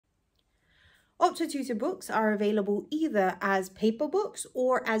Optotutor books are available either as paper books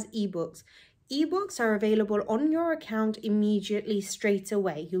or as ebooks. Ebooks are available on your account immediately straight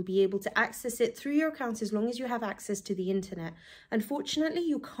away. You'll be able to access it through your account as long as you have access to the internet. Unfortunately,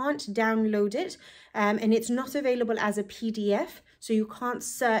 you can't download it and it's not available as a PDF. So you can't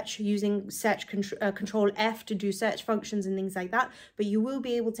search using Control F to do search functions and things like that, but you will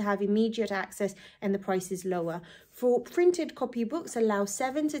be able to have immediate access and the price is lower. For printed copybooks, allow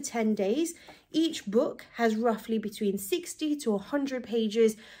 7 to 10 days. Each book has roughly between 60 to 100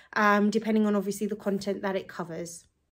 pages, depending on obviously the content that it covers.